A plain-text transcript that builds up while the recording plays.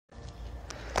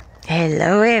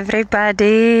Hello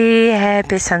everybody,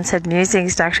 happy sunset music.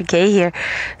 It's Dr. K here.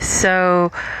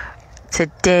 So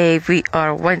today we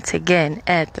are once again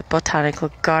at the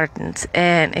Botanical Gardens,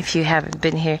 and if you haven't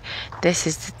been here, this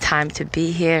is the time to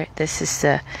be here. This is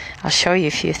I'll show you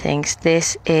a few things.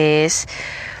 This is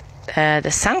the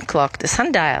sun clock, the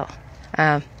sundial.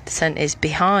 The sun is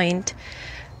behind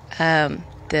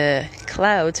the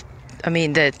clouds,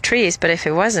 the trees, but if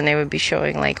it wasn't, it would be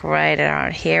showing like right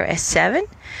around here at 7.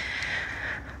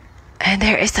 And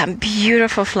there is some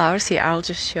beautiful flowers here. I'll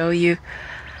just show you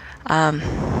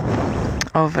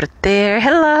over there.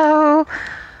 Hello.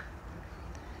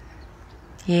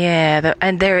 Yeah,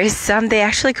 and there is some, they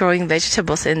actually growing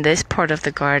vegetables in this part of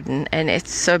the garden, and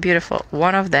it's so beautiful.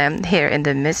 One of them here in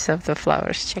the midst of the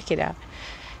flowers, check it out,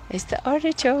 is the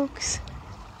artichokes.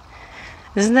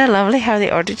 Isn't that lovely how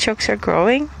the artichokes are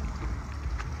growing?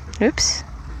 Oops.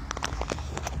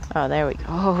 Oh, there we go.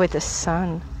 Oh, with the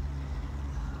sun.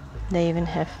 They even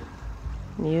have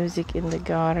music in the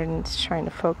garden. It's trying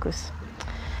to focus.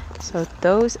 So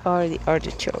those are the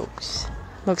artichokes.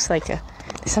 Looks like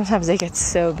sometimes they get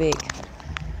so big.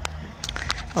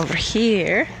 Over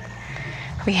here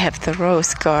we have the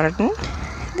rose garden.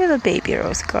 Little baby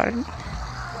rose garden.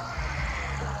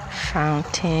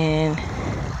 Fountain.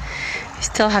 We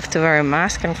still have to wear a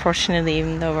mask, unfortunately,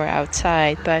 even though we're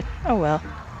outside. But oh well.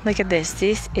 Look at this.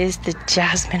 This is the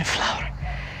jasmine flower.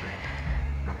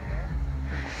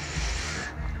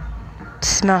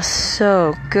 Smells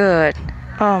so good.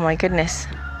 Oh my goodness.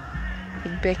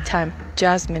 Big time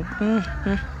jasmine.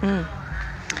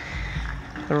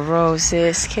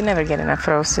 Roses. Can never get enough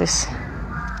roses.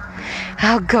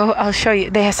 I'll show you.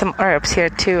 They have some herbs here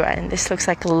too, and this looks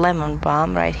like lemon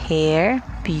balm right here.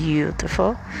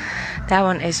 Beautiful. That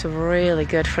one is really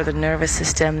good for the nervous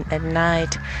system at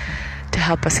night, to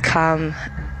help us calm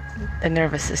the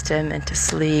nervous system and to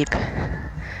sleep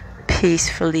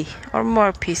peacefully, or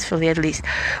more peacefully at least.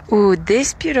 Ooh,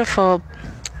 this beautiful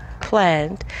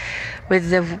plant with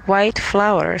the white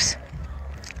flowers,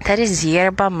 that is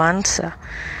yerba mansa.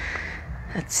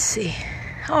 Let's see.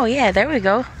 Oh yeah, there we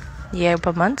go.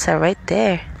 Yerba mansa right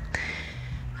there.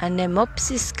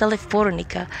 Anemopsis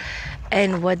californica.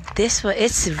 And what this one,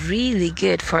 it's really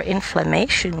good for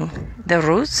inflammation. The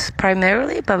roots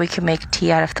primarily, but we can make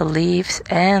tea out of the leaves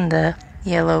and the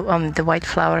the white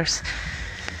flowers.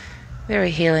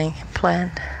 Very healing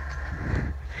plant.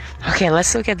 Okay,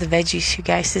 let's look at the veggies, you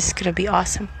guys. This is gonna be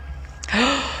awesome.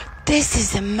 This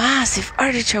is a massive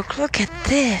artichoke. Look at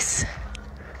this.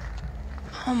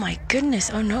 Oh my goodness.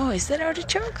 Oh no, is that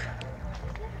artichoke?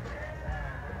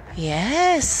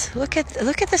 Yes. Look at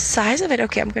the size of it.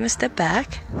 Okay, I'm gonna step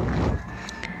back.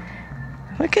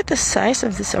 Look at the size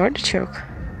of this artichoke.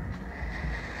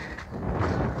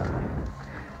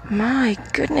 My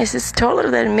goodness, it's taller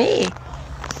than me.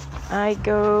 I'm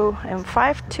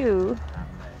 5'2",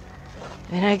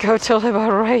 and I go till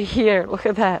about right here. Look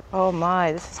at that. Oh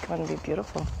my, this is going to be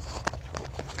beautiful.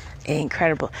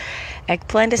 Incredible.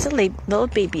 Eggplant is a little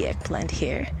baby eggplant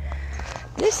here.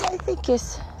 This, I think,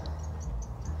 is,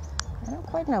 I don't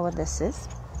quite know what this is.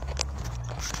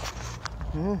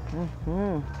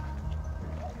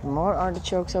 More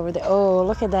artichokes over there. Oh,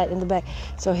 look at that in the back.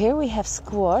 So here we have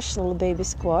squash, little baby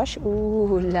squash.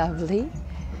 Ooh, lovely.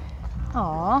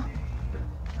 Aww.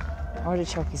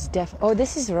 Artichoke is oh,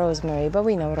 this is rosemary, but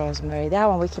we know rosemary. That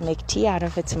one we can make tea out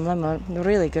of it, some lemon.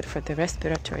 Really good for the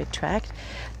respiratory tract.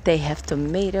 They have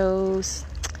tomatoes.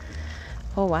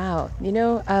 Oh wow.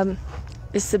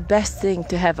 It's the best thing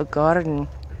to have a garden,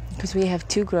 because we have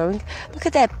 2 growing. Look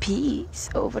at that peas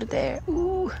over there.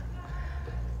 Ooh.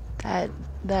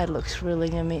 That looks really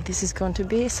yummy. This is going to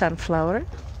be a sunflower.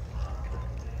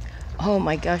 Oh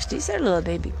my gosh, these are little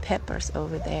baby peppers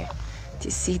over there. Do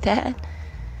you see that?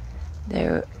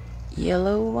 There are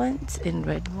yellow ones and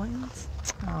red ones.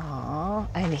 Aww.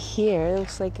 And here it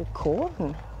looks like a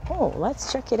corn. Oh,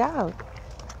 let's check it out.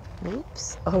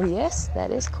 Oops. Oh yes,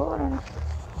 that is corn.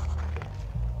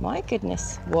 My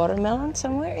goodness. Watermelon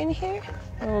somewhere in here.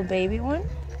 A little baby one.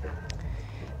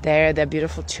 There, that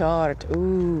beautiful chard.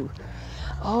 Ooh.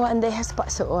 Oh, and they have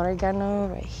so oregano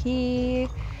right here.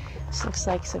 This looks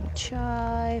like some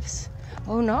chives.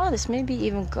 Oh no, this may be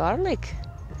even garlic.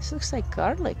 This looks like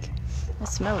garlic.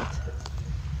 Let's smell it.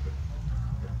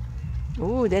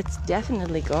 Ooh, that's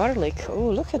definitely garlic. Oh,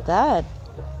 look at that.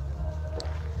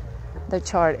 The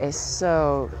chard is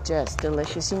so just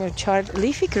delicious. Chard,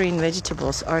 leafy green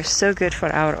vegetables are so good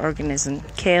for our organism.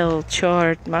 Kale,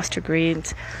 chard, mustard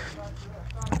greens.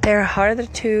 They're harder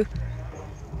to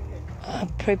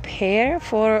prepare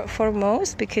for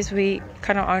most, because we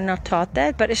kind of are not taught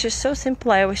that, but it's just so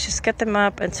simple. I always just cut them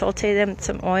up and saute them with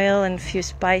some oil and a few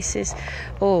spices.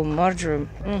 Oh, marjoram,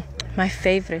 my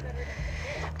favorite.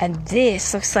 And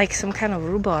this looks like some kind of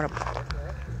rhubarb.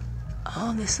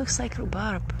 Oh, this looks like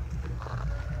rhubarb.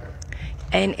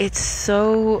 And it's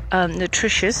so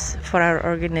nutritious for our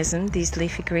organism, these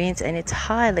leafy greens, and it's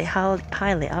highly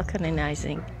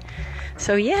alkalinizing.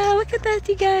 So yeah, look at that,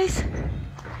 you guys.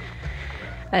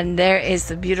 And there is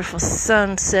the beautiful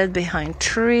sunset behind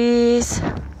trees.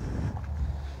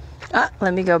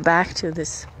 Let me go back to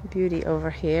this beauty over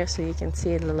here so you can see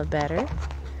it a little better.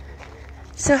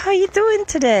 So how you doing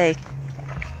today?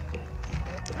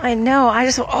 I know,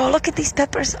 oh, look at these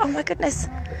peppers. Oh my goodness.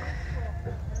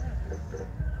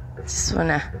 Just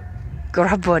wanna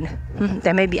grab one.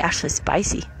 They may be actually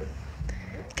spicy.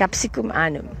 Capsicum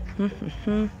annuum.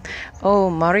 Oh,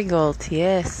 marigold,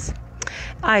 yes.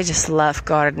 I just love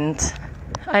gardens.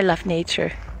 I love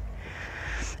nature.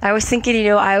 I was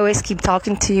thinking, I always keep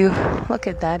talking to you. Look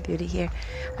at that beauty here.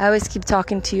 I always keep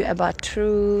talking to you about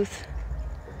truth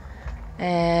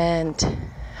and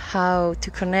how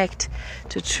to connect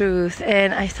to truth.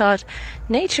 And I thought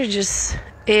nature just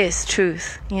is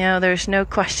truth. There's no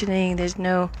questioning. There's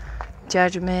no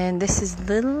judgment. This is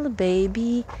little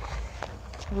baby.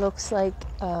 Looks like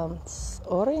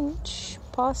orange,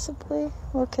 possibly.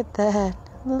 Look at that.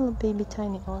 Little baby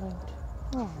tiny orange.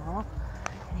 Aww.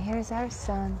 And here's our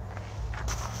sun.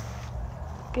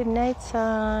 Good night,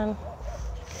 sun.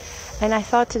 And I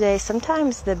thought today,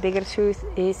 sometimes the bigger truth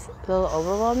is a little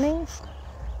overwhelming.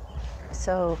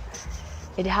 So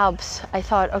it helps. I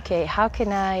thought, okay, how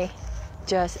can I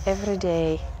just every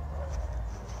day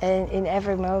and in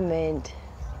every moment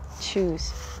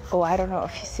choose? Oh, I don't know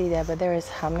if you see that, but there is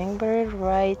hummingbird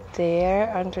right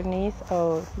there underneath.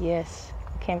 Oh, yes.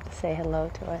 Came to say hello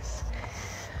to us.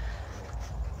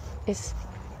 It's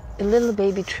the little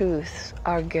baby truths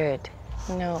are good.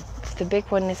 If the big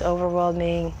one is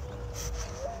overwhelming,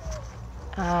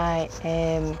 I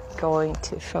am going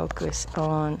to focus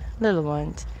on little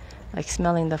ones, like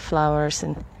smelling the flowers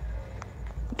and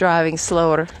driving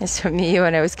slower. As for me,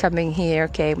 when I was coming here,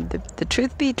 okay, the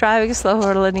truth be driving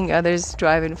slower, letting others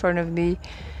drive in front of me.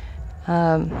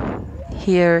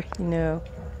 Here,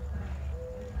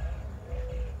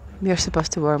 we're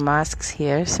supposed to wear masks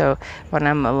here, so when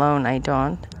I'm alone, I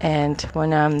don't. And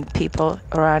when I'm people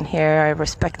around here, I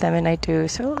respect them, and I do.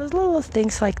 So little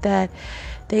things like that,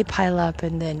 they pile up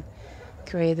and then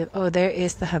create them. Oh, there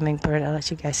is the hummingbird. I'll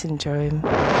let you guys enjoy him.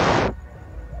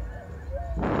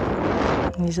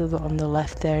 He's a little on the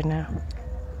left there now.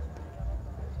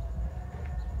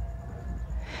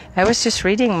 I was just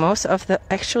reading all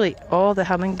the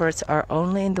hummingbirds are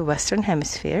only in the Western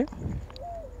Hemisphere.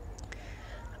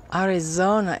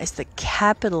 Arizona is the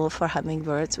capital for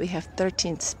hummingbirds. We have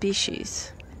 13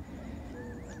 species.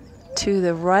 To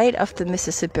the right of the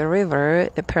Mississippi River,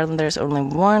 apparently there's only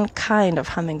one kind of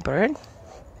hummingbird.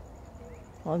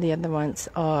 All the other ones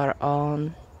are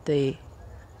on the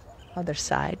other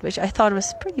side, which I thought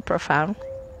was pretty profound.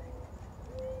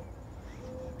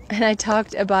 And I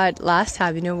talked about last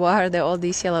time, why are there all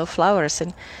these yellow flowers?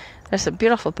 And there's a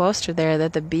beautiful poster there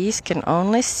that the bees can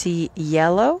only see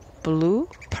yellow, blue,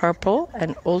 purple,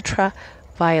 and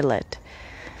ultraviolet.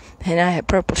 And I have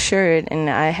purple shirt, and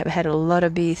I have had a lot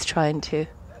of bees trying to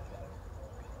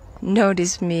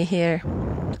notice me here.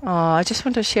 I just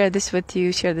want to share this with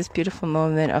you, share this beautiful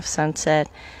moment of sunset.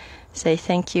 Say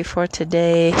thank you for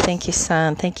today. Thank you,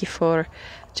 sun. Thank you for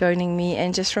joining me.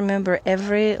 And just remember,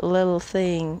 every little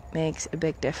thing makes a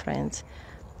big difference.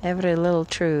 Every little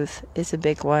truth is a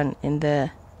big one in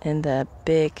the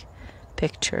big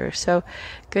picture. So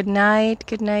good night,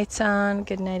 son.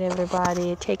 Good night,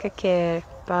 everybody. Take care.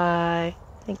 Bye.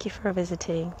 Thank you for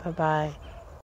visiting. Bye-bye.